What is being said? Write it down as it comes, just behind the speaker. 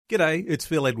G'day, it's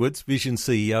Phil Edwards, Vision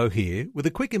CEO here, with a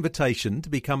quick invitation to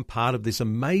become part of this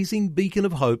amazing beacon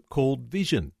of hope called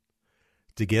Vision.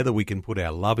 Together we can put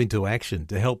our love into action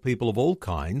to help people of all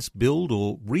kinds build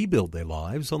or rebuild their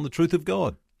lives on the truth of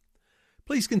God.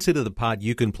 Please consider the part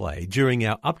you can play during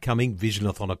our upcoming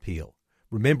Visionathon appeal,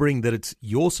 remembering that it's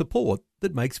your support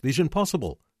that makes Vision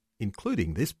possible,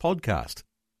 including this podcast.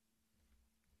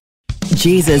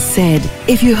 Jesus said,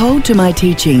 "If you hold to my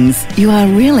teachings, you are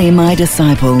really my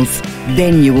disciples.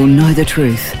 Then you will know the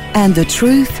truth, and the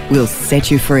truth will set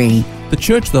you free." The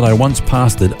church that I once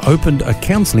pastored opened a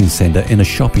counselling centre in a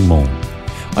shopping mall.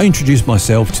 I introduced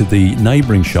myself to the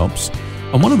neighbouring shops,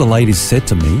 and one of the ladies said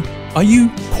to me, "Are you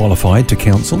qualified to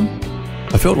counsel?"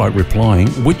 I felt like replying,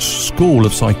 "Which school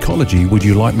of psychology would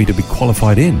you like me to be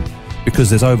qualified in? Because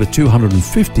there's over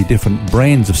 250 different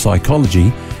brands of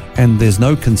psychology, and there's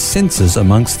no consensus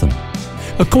amongst them."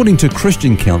 According to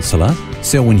Christian counsellor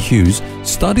Selwyn Hughes,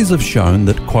 studies have shown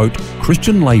that, quote,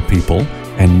 Christian laypeople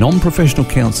and non-professional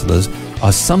counsellors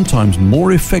are sometimes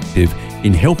more effective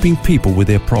in helping people with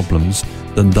their problems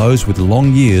than those with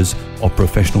long years of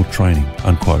professional training,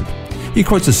 unquote. He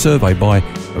quotes a survey by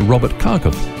Robert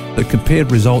Kharkov that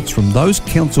compared results from those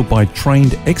counselled by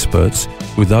trained experts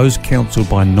with those counselled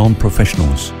by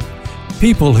non-professionals.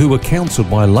 People who were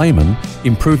counselled by laymen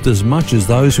improved as much as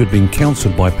those who had been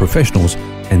counselled by professionals,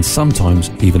 and sometimes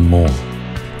even more.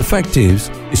 The fact is,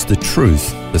 it's the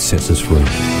truth that sets us free.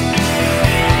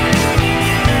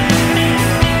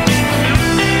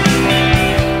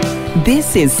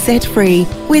 This is Set Free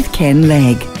with Ken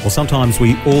Legg. Well, sometimes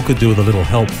we all could do with a little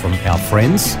help from our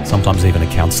friends, sometimes even a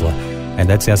counsellor. And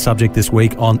that's our subject this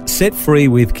week on Set Free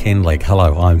with Ken Legg.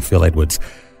 Hello, I'm Phil Edwards.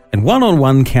 And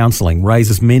one-on-one counselling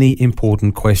raises many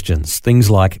important questions. Things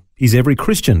like, is every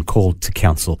Christian called to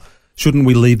counsel? Shouldn't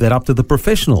we leave that up to the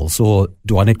professionals? Or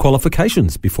do I need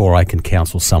qualifications before I can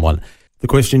counsel someone? The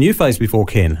question you faced before,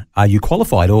 Ken, are you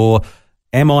qualified? Or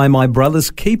am I my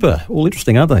brother's keeper? All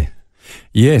interesting, aren't they?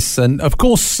 Yes, and of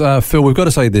course, Phil, we've got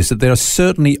to say this, that there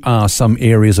certainly are some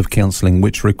areas of counselling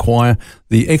which require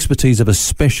the expertise of a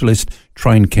specialist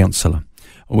trained counsellor.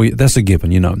 That's a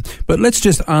given, you know. But let's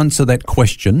just answer that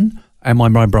question, am I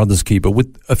my brother's keeper,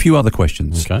 with a few other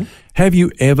questions. Okay. Have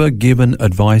you ever given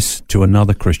advice to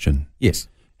another Christian? Yes.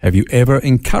 Have you ever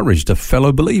encouraged a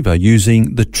fellow believer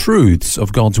using the truths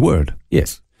of God's Word?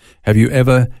 Yes. Have you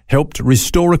ever helped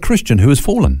restore a Christian who has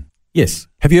fallen? Yes.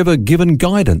 Have you ever given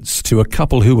guidance to a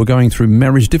couple who were going through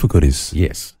marriage difficulties?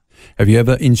 Yes. Have you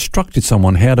ever instructed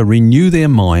someone how to renew their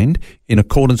mind in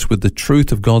accordance with the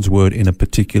truth of God's Word in a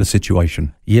particular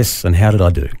situation? Yes, and how did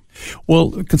I do?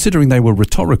 Well, considering they were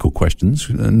rhetorical questions,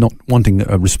 not wanting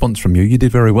a response from you, you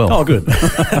did very well. Oh, good.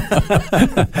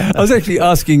 I was actually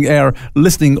asking our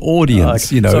listening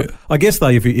audience, you know. So I guess, though,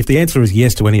 if the answer is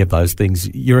yes to any of those things,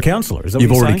 you're a counsellor, is that what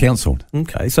you've you're already saying? counselled.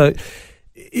 Okay, so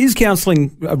is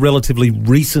counselling a relatively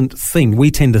recent thing? We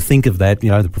tend to think of that,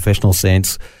 you know, the professional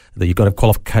sense, that you've got to have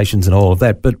qualifications and all of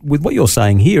that. But with what you're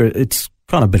saying here, it's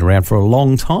kind of been around for a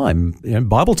long time. You know,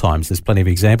 Bible times, there's plenty of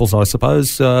examples, I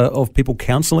suppose, of people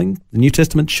counselling. The New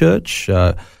Testament church,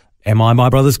 am I my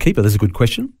brother's keeper? That's a good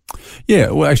question. Yeah,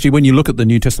 well, actually, when you look at the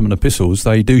New Testament epistles,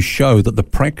 they do show that the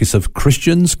practice of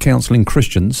Christians counselling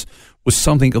Christians was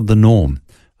something of the norm.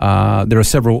 There are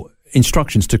several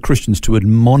instructions to Christians to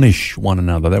admonish one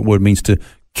another. That word means to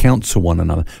counsel one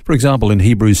another. For example, in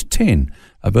Hebrews 10,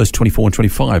 verse 24 and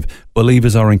 25,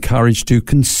 believers are encouraged to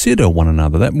consider one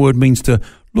another. That word means to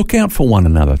look out for one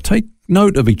another, take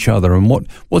note of each other and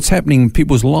what's happening in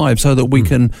people's lives so that we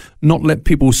can not let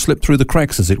people slip through the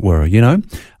cracks, as it were, you know.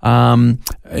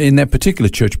 In that particular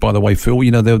church, by the way, Phil,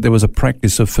 you know, there was a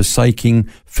practice of forsaking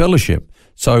fellowship.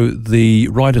 So the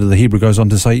writer of the Hebrew goes on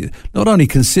to say, not only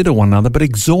consider one another, but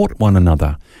exhort one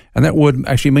another. And that word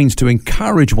actually means to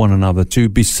encourage one another, to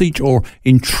beseech or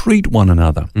entreat one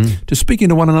another, to speak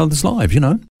into one another's lives, you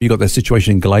know. You got that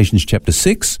situation in Galatians chapter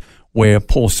 6, where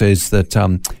Paul says that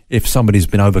if somebody's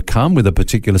been overcome with a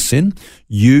particular sin,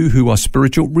 you who are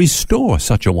spiritual, restore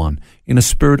such a one in a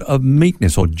spirit of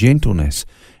meekness or gentleness.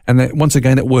 And that, once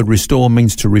again, that word restore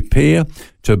means to repair,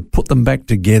 to put them back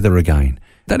together again.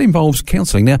 That involves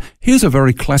counselling. Now, here's a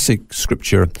very classic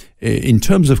scripture in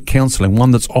terms of counselling,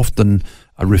 one that's often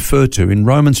referred to. In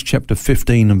Romans chapter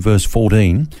 15 and verse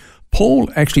 14, Paul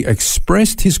actually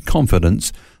expressed his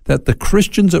confidence that the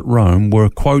Christians at Rome were,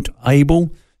 quote,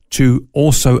 able to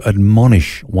also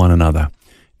admonish one another.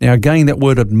 Now, again, that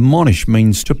word admonish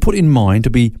means to put in mind, to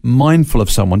be mindful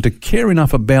of someone, to care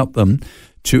enough about them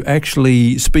to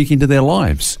actually speak into their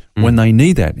lives when they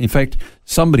need that. In fact,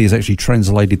 somebody has actually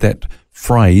translated that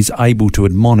phrase, able to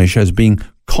admonish, as being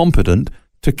competent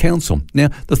to counsel. Now,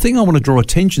 the thing I want to draw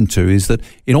attention to is that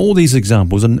in all these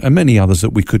examples, and many others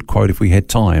that we could quote if we had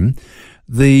time,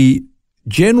 the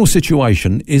general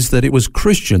situation is that it was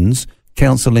Christians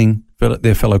counselling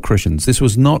their fellow Christians. This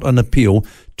was not an appeal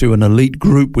to an elite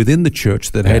group within the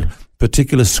church that had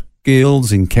particular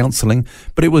skills in counselling,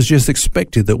 but it was just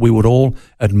expected that we would all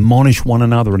admonish one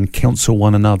another and counsel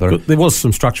one another. But there was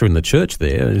some structure in the church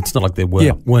there. It's not like there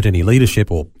weren't any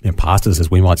leadership or pastors,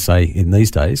 as we might say in these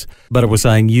days. But it was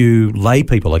saying you lay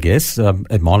people, I guess,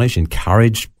 admonish,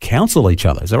 encourage, counsel each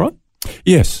other. Is that right?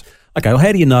 Yes. Okay, well,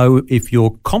 how do you know if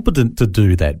you're competent to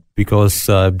do that? Because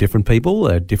different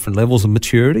people, different levels of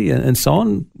maturity and so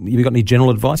on. Have you got any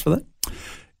general advice for that?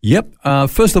 Yep.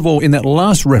 First of all, in that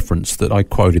last reference that I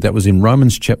quoted, that was in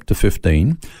Romans chapter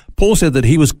 15, Paul said that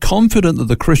he was confident that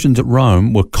the Christians at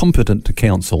Rome were competent to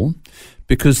counsel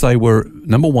because they were,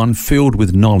 number one, filled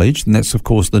with knowledge, and that's, of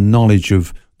course, the knowledge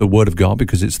of the Word of God,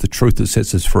 because it's the truth that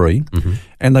sets us free,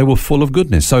 and they were full of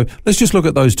goodness. So let's just look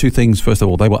at those two things first of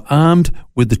all. They were armed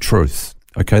with the truth.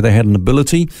 Okay, they had an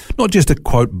ability, not just to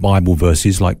quote Bible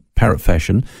verses like parrot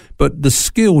fashion, but the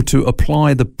skill to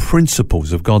apply the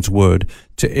principles of God's Word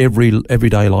to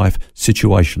everyday life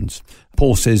situations.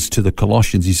 Paul says to the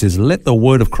Colossians, he says, let the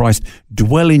Word of Christ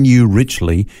dwell in you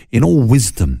richly in all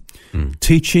wisdom,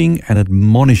 teaching and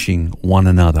admonishing one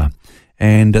another.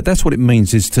 And that's what it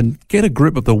means, is to get a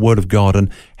grip of the Word of God and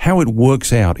how it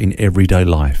works out in everyday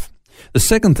life. The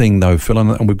second thing, though, Phil,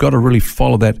 and we've got to really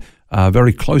follow that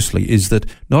very closely, is that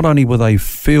not only were they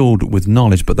filled with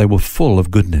knowledge, but they were full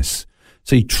of goodness.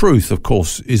 See, truth, of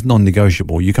course, is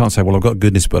non-negotiable. You can't say, well, I've got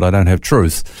goodness, but I don't have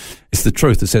truth. It's the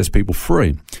truth that sets people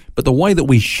free. But the way that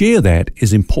we share that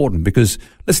is important, because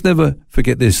let's never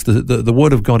forget this. The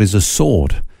Word of God is a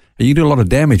sword. And you do a lot of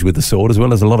damage with the sword as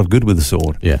well as a lot of good with the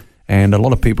sword. Yeah. And a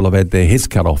lot of people have had their heads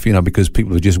cut off, because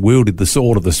people have just wielded the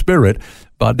sword of the Spirit,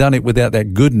 but done it without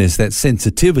that goodness, that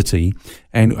sensitivity,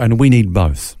 and we need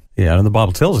both. Yeah, and the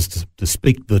Bible tells us to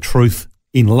speak the truth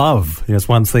in love. It's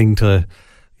one thing to,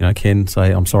 Ken,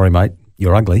 say, I'm sorry, mate,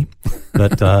 you're ugly.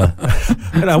 But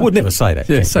I would never say that.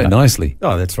 Yeah, say nicely.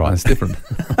 Oh, that's right. That's different.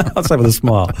 I'd say with a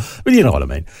smile. But you know what I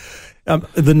mean.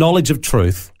 The knowledge of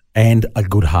truth and a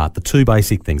good heart, the two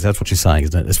basic things. That's what you're saying,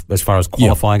 isn't it, as far as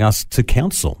qualifying us to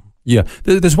counsel? Yeah.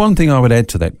 There's one thing I would add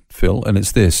to that, Phil, and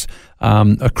it's this.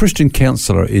 A Christian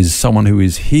counsellor is someone who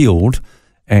is healed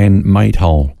and made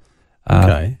whole.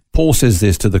 Okay. Paul says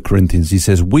this to the Corinthians. He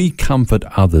says, we comfort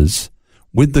others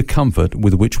with the comfort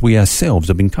with which we ourselves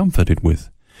have been comforted with.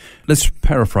 Let's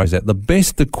paraphrase that. The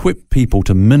best equipped people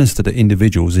to minister to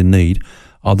individuals in need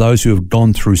are those who have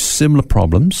gone through similar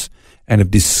problems and have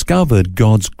discovered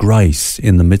God's grace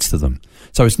in the midst of them.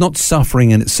 So it's not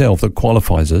suffering in itself that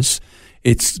qualifies us.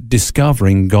 It's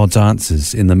discovering God's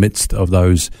answers in the midst of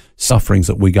those sufferings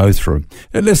that we go through.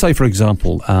 Let's say, for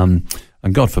example,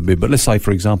 and God forbid, but let's say,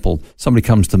 for example, somebody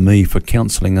comes to me for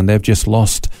counselling and they've just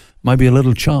lost maybe a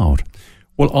little child.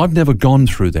 Well, I've never gone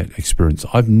through that experience.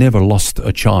 I've never lost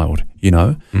a child,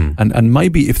 And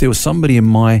maybe if there was somebody in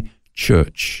my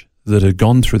church that had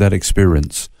gone through that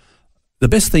experience, the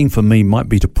best thing for me might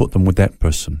be to put them with that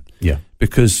person. Yeah.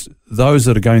 Because those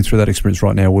that are going through that experience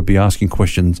right now would be asking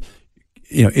questions,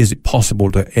 is it possible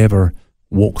to ever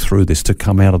walk through this, to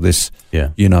come out of this,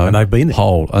 and they've been there.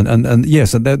 Hole. And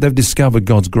yes, and they've discovered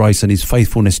God's grace and his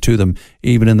faithfulness to them,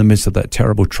 even in the midst of that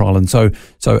terrible trial. And so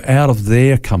out of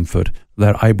their comfort,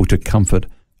 they're able to comfort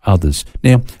others.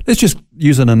 Now, let's just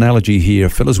use an analogy here,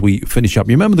 Phil, as we finish up.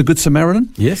 You remember the Good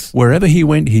Samaritan? Yes. Wherever he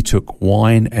went, he took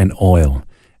wine and oil.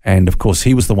 And, of course,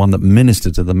 he was the one that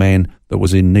ministered to the man that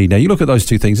was in need. Now, you look at those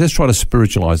two things. Let's try to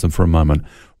spiritualize them for a moment.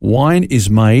 Wine is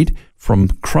made from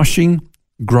crushing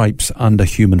grapes under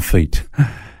human feet.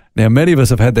 Now, many of us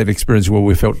have had that experience where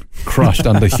we felt crushed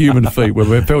under human feet, where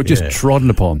we felt just trodden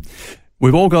upon.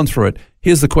 We've all gone through it.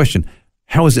 Here's the question.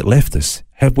 How has it left us?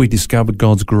 Have we discovered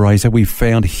God's grace? Have we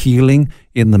found healing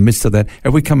in the midst of that?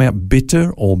 Have we come out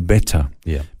bitter or better?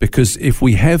 Yeah. Because if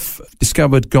we have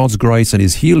discovered God's grace and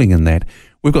his healing in that,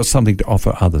 we've got something to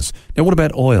offer others. Now, what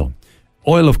about oil?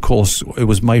 Oil, of course, it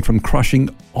was made from crushing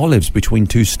olives between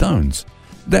two stones.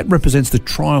 That represents the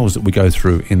trials that we go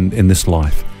through in this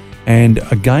life. And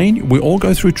again, we all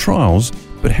go through trials,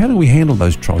 but how do we handle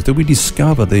those trials? Do we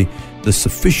discover the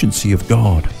sufficiency of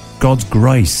God, God's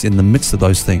grace in the midst of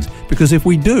those things? Because if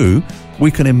we do,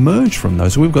 we can emerge from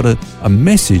those. We've got a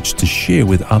message to share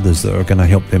with others that are going to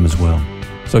help them as well.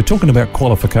 So talking about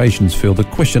qualifications, Phil, the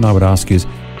question I would ask is,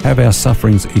 have our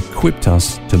sufferings equipped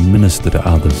us to minister to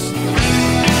others?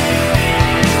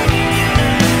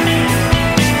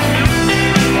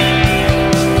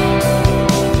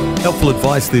 Helpful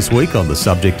advice this week on the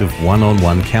subject of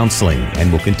one-on-one counselling,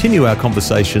 and we'll continue our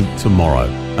conversation tomorrow.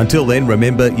 Until then,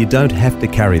 remember, you don't have to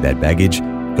carry that baggage.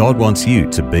 God wants you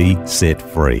to be set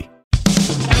free.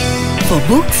 For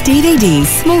books, DVDs,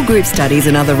 small group studies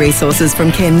and other resources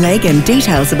from Ken Legg and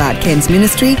details about Ken's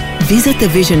ministry, visit the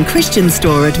Vision Christian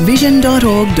store at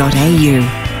vision.org.au.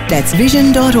 That's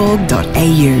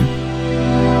vision.org.au.